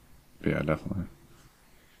 Right. Yeah, definitely.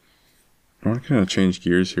 I want to kind of change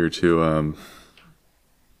gears here to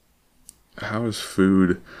how has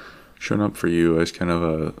food shown up for you as kind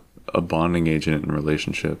of a bonding agent in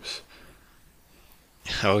relationships?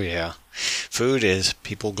 Oh yeah, food is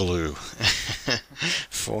people glue,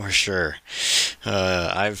 for sure.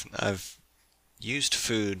 I've used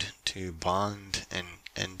food to bond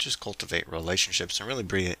and just cultivate relationships and really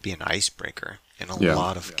be an icebreaker in a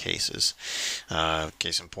lot of cases.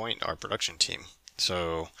 Case in point, our production team.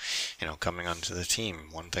 So, coming onto the team,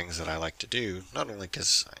 one things that I like to do, not only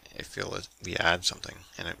because I feel that we add something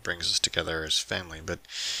and it brings us together as family, but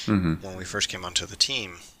when we first came onto the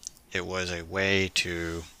team, it was a way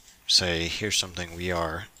to say, here's something we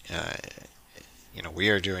are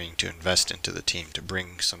doing to invest into the team, to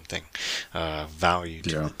bring something value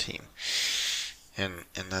to the team. And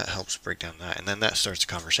that helps break down that. And then that starts a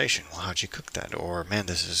conversation. Well, how'd you cook that? Or, man,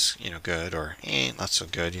 this is, good, or not so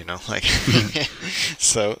good, like.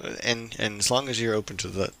 So, and as long as you're open to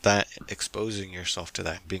that, exposing yourself to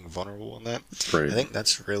that, being vulnerable in that, I think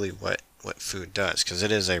that's really what food does, because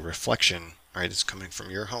it is a reflection, right? It's coming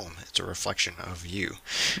from your home. It's a reflection of you.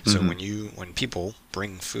 So when people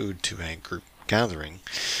bring food to a group gathering,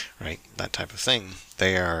 right, that type of thing,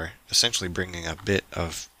 they are essentially bringing a bit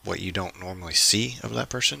of what you don't normally see of that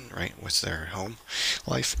person, right, what's their home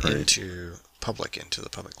life, into the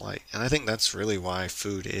public light. And I think that's really why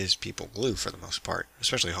food is people glue for the most part,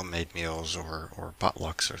 especially homemade meals or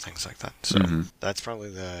potlucks or things like that. So that's probably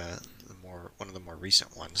one of the more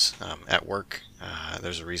recent ones. At work,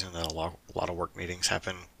 there's a reason that a lot of work meetings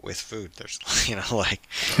happen with food. There's,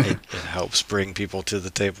 it helps bring people to the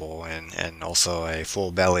table, and also a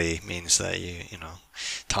full belly means that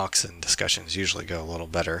talks and discussions usually go a little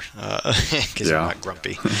better, because you're not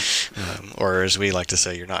grumpy, or as we like to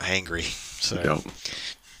say, you're not hangry. So,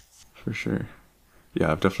 for sure.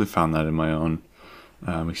 Yeah, I've definitely found that in my own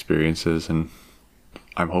experiences, and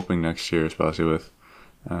I'm hoping next year, especially with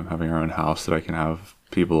having our own house, that I can have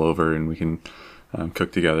people over and we can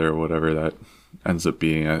cook together, or whatever that ends up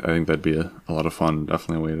being. I think that'd be a lot of fun.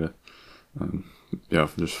 Definitely a way to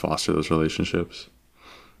just foster those relationships.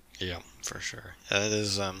 Yeah, for sure. It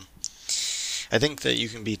is. I think that you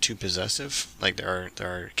can be too possessive. Like there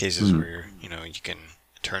are cases where you can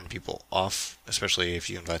turn people off, especially if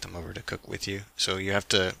you invite them over to cook with you. So you have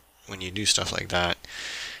to, when you do stuff like that,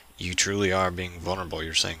 you truly are being vulnerable.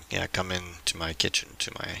 You're saying, yeah, come into my kitchen,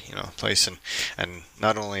 to my place, and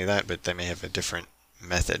not only that, but they may have a different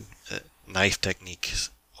method, knife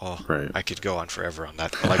techniques. I could go on forever on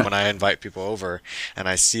that. Like when I invite people over and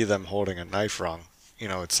I see them holding a knife wrong,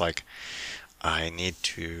 it's like I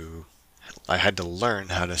had to learn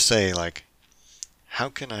how to say, like, how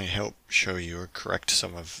can I help show you or correct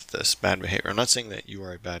some of this bad behavior? I'm not saying that you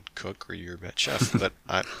are a bad cook or you're a bad chef, but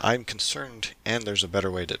I'm concerned, and there's a better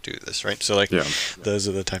way to do this, right? So, those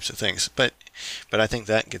are the types of things. But I think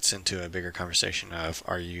that gets into a bigger conversation of,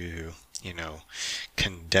 are you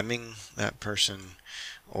condemning that person,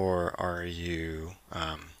 or are you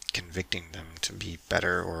convicting them to be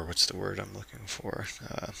better, or what's the word I'm looking for?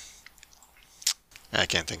 I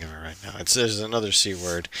can't think of it right now. There's another C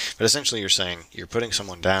word, but essentially you're saying you're putting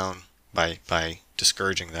someone down by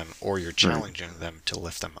discouraging them, or you're challenging them to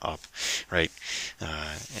lift them up, right?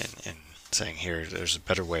 And saying, here, there's a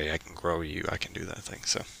better way. I can grow you. I can do that thing.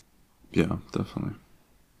 So. Yeah, definitely.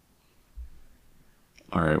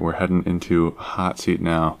 All right, we're heading into hot seat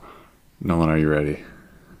now. Nolan, are you ready?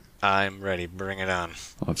 I'm ready. Bring it on.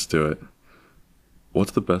 Let's do it.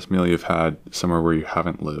 What's the best meal you've had somewhere where you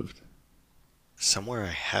haven't lived? Somewhere I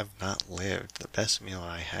have not lived. The best meal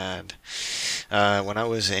I had when I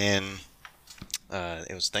was in,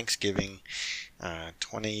 it was Thanksgiving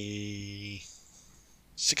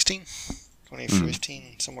 2016,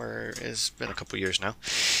 2015, somewhere. It's been a couple years now.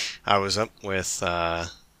 I was up with, no,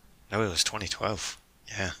 it was 2012.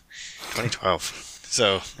 Yeah, 2012.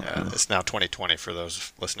 So it's now 2020 for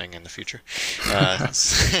those listening in the future. I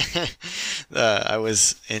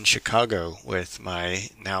was in Chicago with my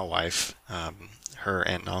now wife, her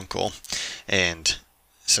aunt and uncle, and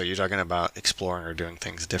so you're talking about exploring or doing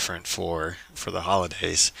things different for the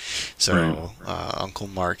holidays. So Uncle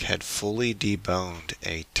Mark had fully deboned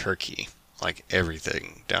a turkey, like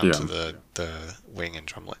everything down to the wing and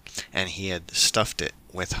drumlet, and he had stuffed it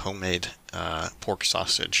with homemade pork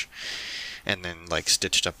sausage, and then like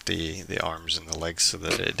stitched up the arms and the legs so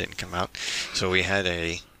that it didn't come out. So we had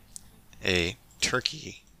a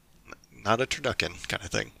turkey, not a turducken kind of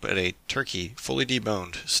thing, but a turkey fully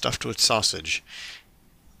deboned, stuffed with sausage,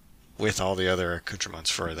 with all the other accoutrements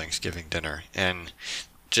for a Thanksgiving dinner. And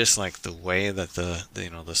just like the way that the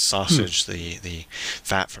sausage, the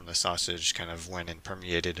fat from the sausage kind of went and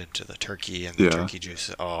permeated into the turkey, and the turkey juice.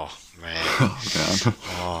 Oh man.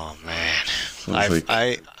 Oh man.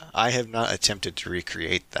 I have not attempted to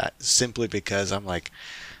recreate that, simply because I'm like,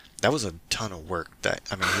 that was a ton of work.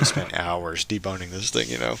 We spent hours deboning this thing,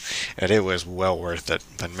 and it was well worth it.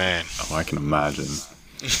 But man. Oh, I can imagine.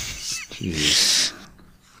 Jeez.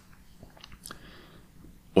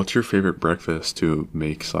 What's your favorite breakfast to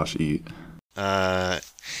make/eat?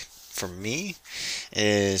 For me,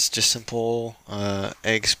 is just simple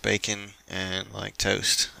eggs, bacon, and like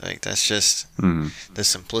toast. Like that's just the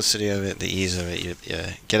simplicity of it, the ease of it. You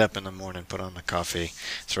get up in the morning, put on the coffee,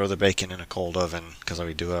 throw the bacon in a cold oven, because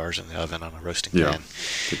we do ours in the oven on a roasting pan.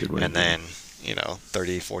 That's a good way and then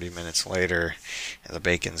 30-40 minutes later, the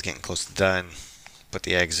bacon's getting close to done. Put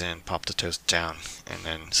the eggs in, pop the toast down, and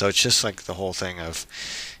then so it's just like the whole thing of,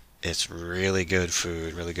 it's really good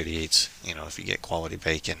food, really good eats, if you get quality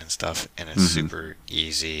bacon and stuff, and it's super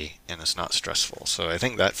easy and it's not stressful. So I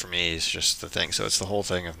think that for me is just the thing. So it's the whole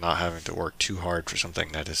thing of not having to work too hard for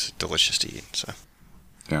something that is delicious to eat. So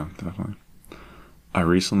yeah, definitely. I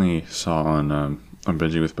recently saw on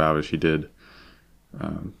Binging with Babish, he did,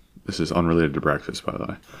 this is unrelated to breakfast, by the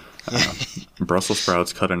way, Brussels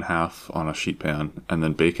sprouts cut in half on a sheet pan, and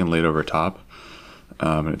then bacon laid over top.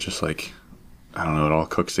 And it just like, I don't know, it all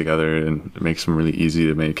cooks together, and it makes them really easy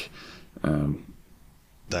to make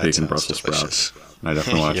bacon Brussels sprouts. And I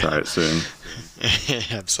definitely want to try it soon.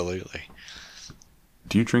 Absolutely.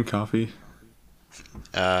 Do you drink coffee?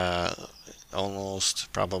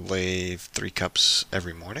 Almost probably 3 cups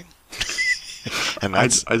every morning. And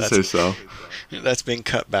I'd say so. That's been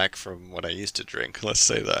cut back from what I used to drink, let's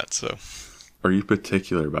say that. So, are you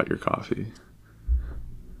particular about your coffee?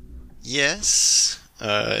 Yes.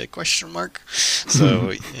 Question mark.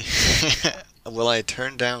 So, will I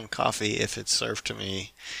turn down coffee if it's served to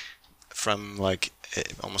me from like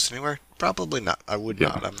almost anywhere? Probably not. I would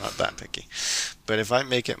not. I'm not that picky. But if I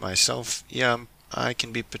make it myself, I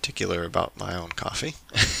can be particular about my own coffee.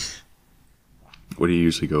 What do you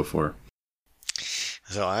usually go for?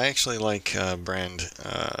 So I actually like brand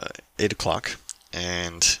 8 o'clock,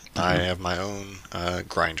 and I have my own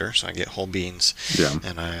grinder, so I get whole beans,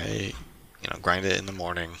 and I grind it in the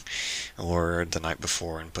morning or the night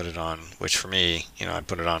before and put it on, which for me, I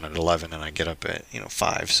put it on at 11 and I get up at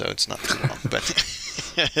 5, so it's not too long. But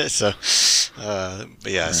so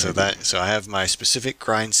I have my specific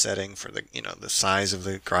grind setting for the the size of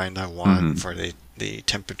the grind I want, for the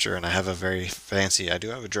temperature, and I have a very fancy, I do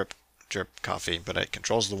have a drip coffee, but it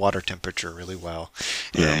controls the water temperature really well.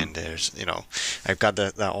 And there's I've got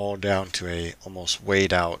that all down to a almost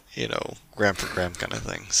weighed out gram per gram kind of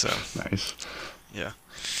thing. So nice. Yeah,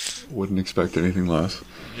 wouldn't expect anything less.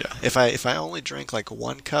 Yeah, if I only drink like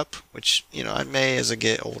 1 cup, which I may, as I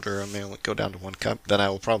get older, I may only go down to 1 cup, then I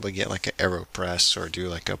will probably get like an AeroPress or do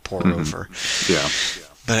like a pour over.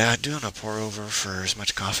 But doing a pour over for as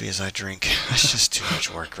much coffee as I drink, that's just too much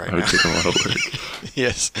work right That would now. take a lot of work.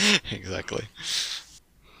 Yes, exactly.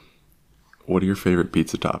 What are your favorite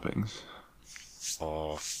pizza toppings?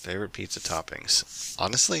 Oh, favorite pizza toppings.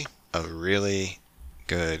 Honestly, a really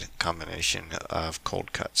good combination of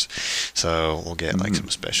cold cuts. So we'll get like some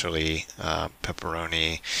specialty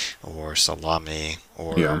pepperoni or salami,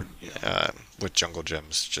 or Yeah. with Jungle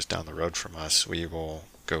Gems just down the road from us, we will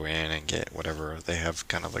go in and get whatever they have,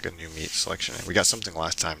 kind of like a new meat selection. And we got something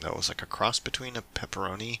last time that was like a cross between a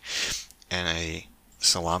pepperoni and a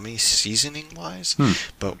salami seasoning wise,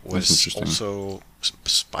 but was interesting. also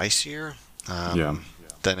spicier Yeah.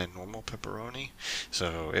 than a normal pepperoni.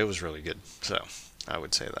 So it was really good. So I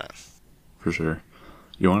would say that. For sure.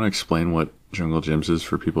 You want to explain what Jungle Gyms is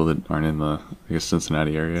for people that aren't in the, I guess,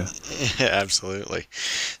 Cincinnati area? Yeah, absolutely.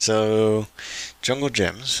 So Jungle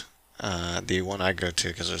Gems, the one I go to,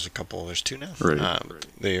 because there's two now. Right.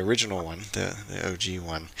 The original one, the OG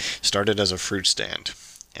one, started as a fruit stand,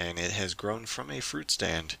 and it has grown from a fruit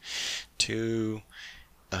stand to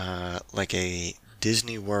like a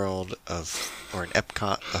Disney World or an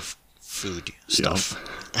Epcot of food stuff.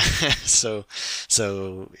 So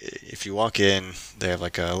if you walk in, they have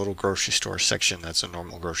like a little grocery store section that's a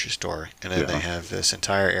normal grocery store, and then they have this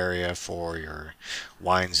entire area for your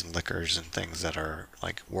wines and liquors and things that are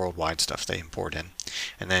like worldwide stuff they import in.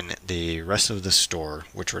 And then the rest of the store,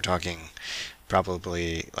 which we're talking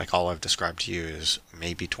probably like all I've described to you, is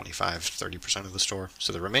maybe 25-30% of the store.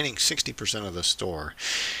 So the remaining 60% of the store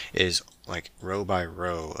is like row by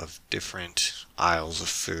row of different aisles of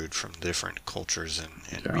food from different cultures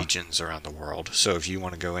and regions around the world. So if you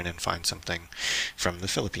want to go in and find something from the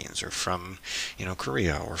Philippines or from,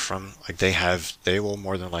 Korea, or from, like, they will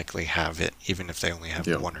more than likely have it, even if they only have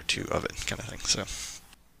one or two of it, kind of thing. So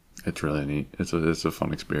it's really neat. It's a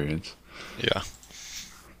fun experience. Yeah.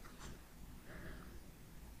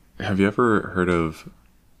 Have you ever heard of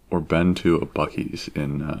or been to a Buc-ee's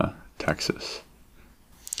in Texas?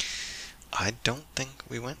 I don't think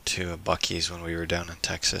we went to a Buc-ee's when we were down in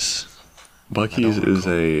Texas. Buc-ee's is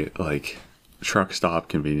a truck stop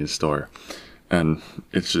convenience store, and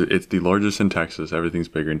it's the largest in Texas. Everything's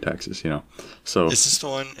bigger in Texas, So Is this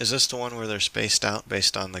the one where they're spaced out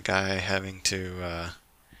based on the guy having to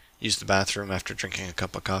use the bathroom after drinking a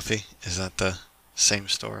cup of coffee? Is that the same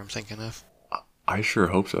store I'm thinking of? I sure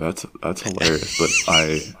hope so. That's hilarious, but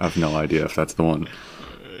I have no idea if that's the one.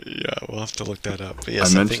 Yeah, we'll have to look that up. But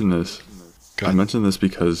yes, I mentioned this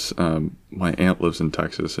because my aunt lives in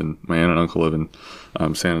Texas, and my aunt and uncle live in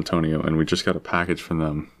San Antonio, and we just got a package from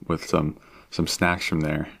them with some snacks from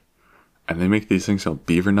there. And they make these things called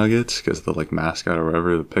beaver nuggets, because the mascot or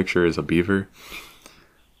whatever, the picture is a beaver.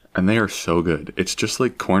 And they are so good. It's just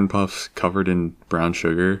like corn puffs covered in brown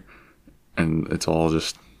sugar, and it's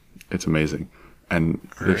amazing. And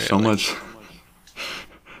there's so much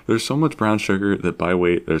brown sugar that by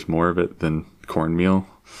weight there's more of it than cornmeal.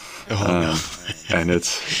 And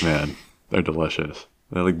they're delicious.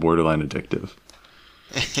 They're like borderline addictive.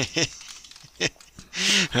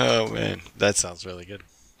 Oh man, that sounds really good.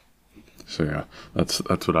 So yeah, that's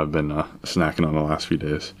what I've been snacking on the last few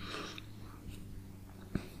days.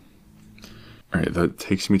 All right, that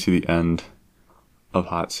takes me to the end of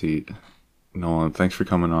Hot Seat. Nolan, thanks for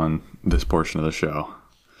coming on this portion of the show.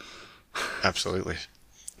 Absolutely.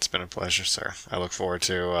 It's been a pleasure, sir. I look forward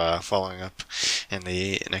to following up in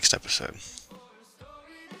the next episode.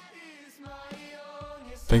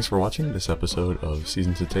 Thanks for watching this episode of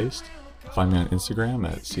Season to Taste. Find me on Instagram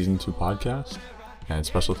at Season2Podcast, and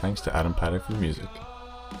special thanks to Adam Paddock for the music.